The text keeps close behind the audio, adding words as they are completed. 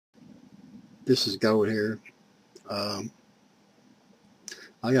This is Gold here. I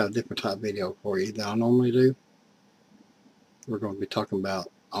got a different type video for you than I normally do. We're going to be talking about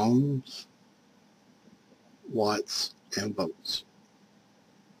ohms, watts, and volts.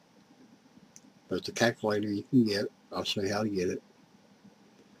 There's a calculator you can get. I'll show you how to get it.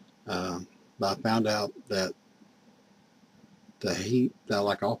 But I found out that the heat that I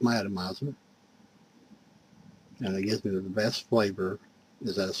like off my atomizer, and it gives me the best flavor,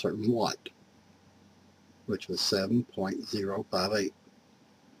 is at a certain watt, which was 7.058.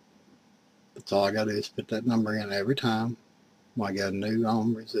 That's all I got to do is put that number in every time when I get a new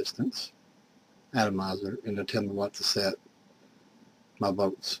ohm resistance atomizer, and it'll tell me what to set my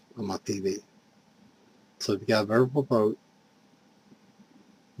volts on my PV. So if you got a variable volt,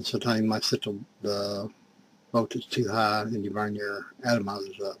 and sometimes you might set the voltage too high and you burn your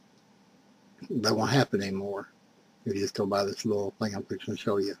atomizers up. That won't happen anymore if you just go by this little thing I'm fixing to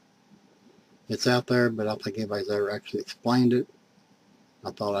show you. It's out there, but I don't think anybody's ever actually explained it.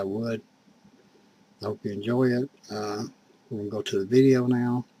 I thought I would. I hope you enjoy it. We're going to go to the video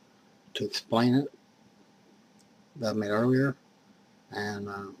now to explain it that I made earlier, and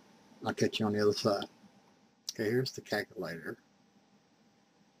I'll catch you on the other side. Okay, here's the calculator.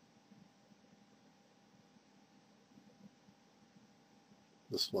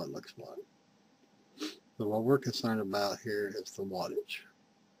 This is what it looks like. So what we're concerned about here is the wattage,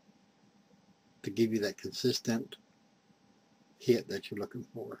 to give you that consistent hit that you're looking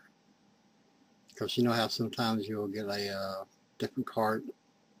for. Because you know how sometimes you'll get a different cart,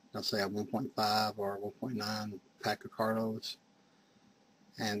 let's say a 1.5 or a 1.9 pack of cartos,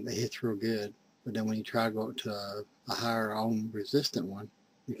 and it hits real good, but then when you try to go up to a higher ohm resistant one,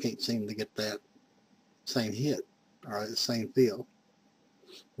 you can't seem to get that same hit or the same feel.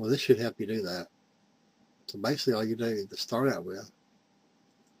 Well, this should help you do that. So basically all you do to start out with,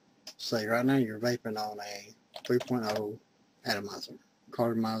 say right now you're vaping on a 3.0 atomizer,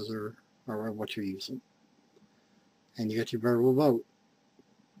 cartomizer, or what you're using, and you got your variable volt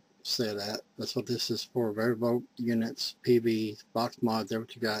set at. That's what this is for: variable volt units, PVs, box mods, they're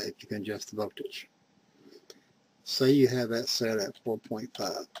what you got if you can adjust the voltage. Say you have that set at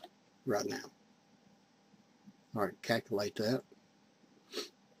 4.5 right now. Alright, calculate that.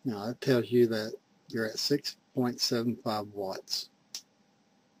 Now that tells you that you're at 6.75 watts.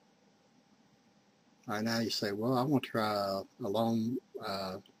 Alright, now you say, well, I want to try a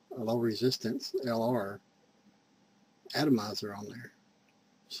low resistance LR atomizer on there.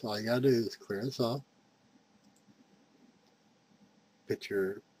 So all you gotta do is clear this off, put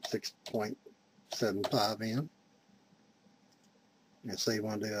your 6.75 in, and say you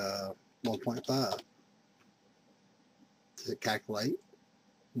want to do a 1.5. Does it calculate?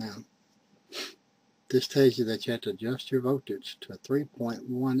 Now, this tells you that you have to adjust your voltage to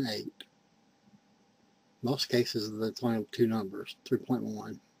 3.18. Most cases, that's only two numbers,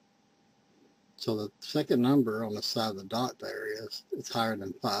 3.1. So the second number on the side of the dot there is, it's higher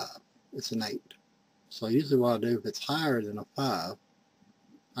than 5. It's an 8. So usually what I do, if it's higher than a 5,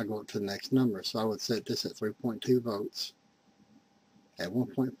 I go up to the next number. So I would set this at 3.2 volts at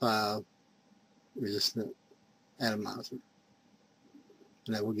 1.5 resistant atomizer.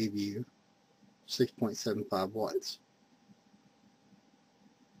 And that will give you 6.75 watts.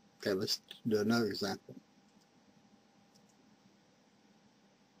 Okay, let's do another example.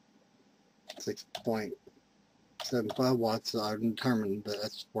 6.75 watts. I determined that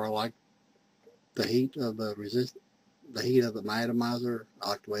that's where I like the heat of the my atomizer. I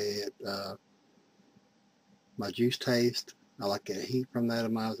like the way it my juice taste. I like the heat from the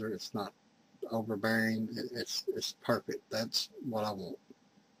atomizer. It's not overbearing. It's perfect. That's what I want.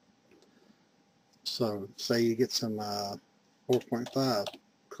 So say you get some 4.5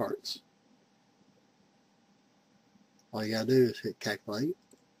 carts. All you gotta do is hit calculate.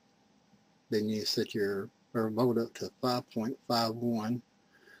 Then you set your volt up to 5.51,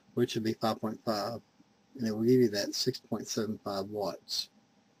 which would be 5.5, and it will give you that 6.75 watts.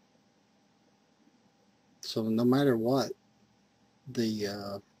 So no matter what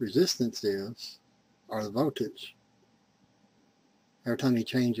the resistance is, or the voltage, every time you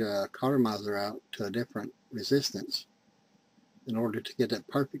change a cartomizer out to a different resistance, in order to get that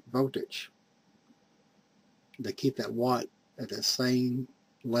perfect voltage, to keep that watt at the same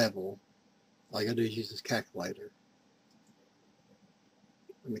level, all you gotta do is use this calculator.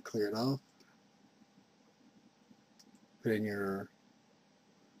 Let me clear it off. Put in your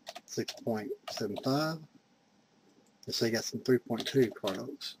 6.75. Let's say you got some 3.2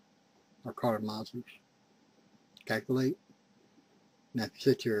 cartos or cartomizers. Calculate. Now if you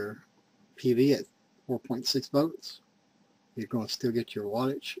set your PV at 4.6 volts, you're going to still get your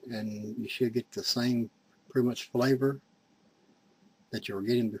wattage, and you should get the same pretty much flavor that you were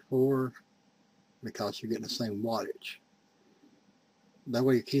getting before, because you're getting the same wattage. That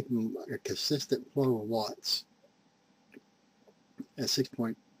way you're keeping a consistent flow of watts at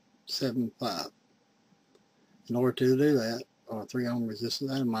 6.75. In order to do that, on a 3 ohm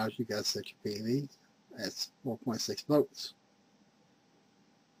resistance atomizer, you got to set your PV at 4.6 volts.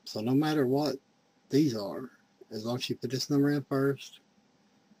 So no matter what these are, as long as you put this number in first,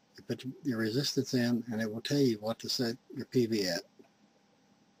 you put your resistance in, and it will tell you what to set your PV at.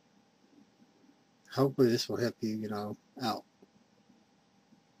 Hopefully this will help you, out.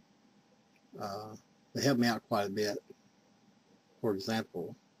 They help me out quite a bit. For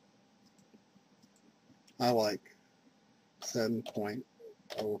example, I like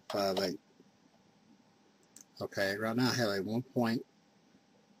 7.058. Okay, right now I have a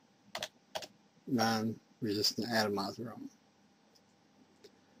 1.9 resistant atomizer on.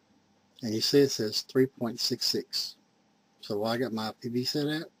 And you see it says 3.66. So I got my PV set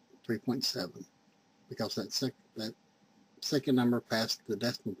at 3.7, because that second number past the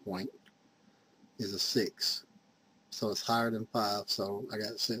decimal point is a 6. So it's higher than 5, so I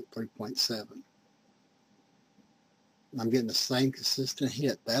got it set at 3.7. I'm getting the same consistent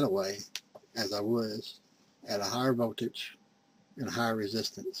hit that way as I was at a higher voltage and a higher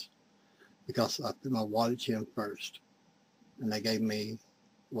resistance, because I put my wattage in first, and they gave me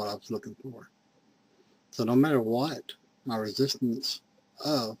what I was looking for. So no matter what my resistance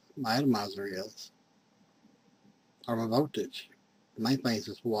of my atomizer is, or my voltage, the main thing is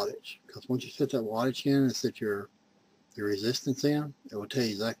this wattage, because once you set that wattage in and set your resistance in, it will tell you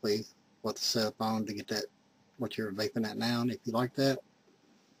exactly what to set up on to get that, what you're vaping at now. And if you like that,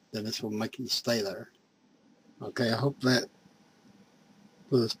 then this will make you stay there. Okay, I hope that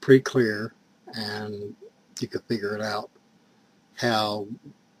was pretty clear and you could figure it out, how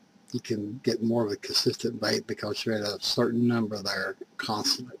you can get more of a consistent vape because you're at a certain number there,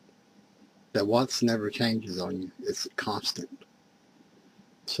 constant. That watts never changes on you, it's constant.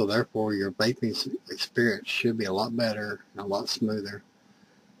 So therefore your vaping experience should be a lot better and a lot smoother,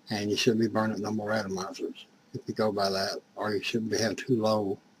 and you shouldn't be burning no more atomizers if you go by that, or you shouldn't be having too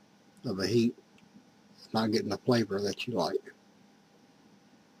low of a heat, not getting the flavor that you like.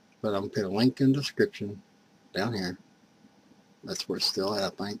 But I'm going to put a link in the description down here. That's where it's still at, I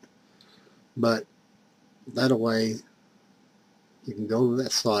think. But that way you can go to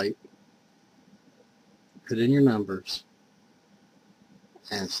that site, put in your numbers,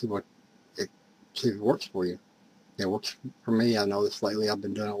 and see if it works for you. It works for me. I know this lately. I've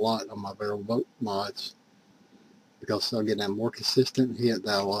been doing a lot on my variable vote mods, because I'm getting that more consistent hit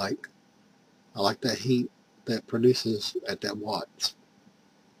that I like. I like that heat that produces at that watts.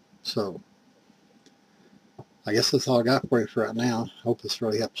 So I guess that's all I got for you for right now. Hope this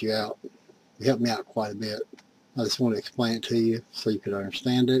really helped you out. It helped me out quite a bit. I just want to explain it to you so you could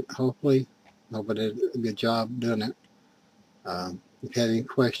understand it, hopefully. I hope I did a good job doing it. If you have any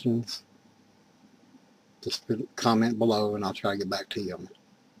questions, just put a comment below and I'll try to get back to you on it.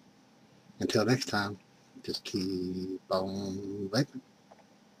 Until next time, just keep on vaping.